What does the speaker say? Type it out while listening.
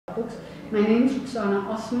Books. My name is Ruksana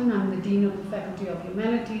Osman. I'm the Dean of the Faculty of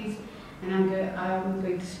Humanities, and I'm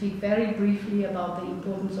going to speak very briefly about the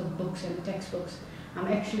importance of books and textbooks. I'm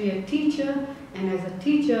actually a teacher, and as a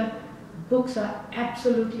teacher, books are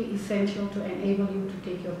absolutely essential to enable you to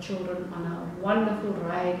take your children on a wonderful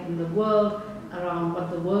ride in the world, around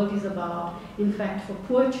what the world is about. In fact, for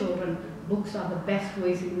poor children, books are the best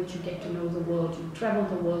ways in which you get to know the world. You travel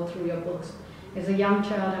the world through your books. As a young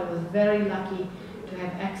child, I was very lucky to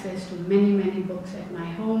have access to many books at my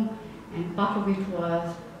home, and part of it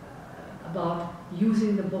was about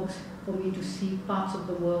using the books for me to see parts of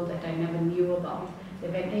the world that I never knew about.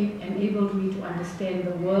 They've enabled me to understand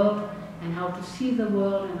the world and how to see the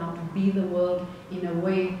world and how to be the world in a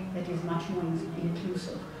way that is much more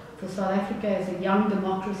inclusive. For South Africa, as a young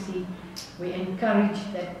democracy, we encourage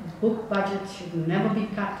that book budgets should never be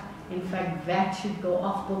cut. In fact, VAT should go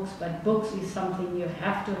off books, but books is something you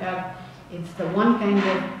have to have. It's the one kind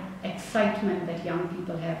of excitement that young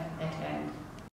people have at hand.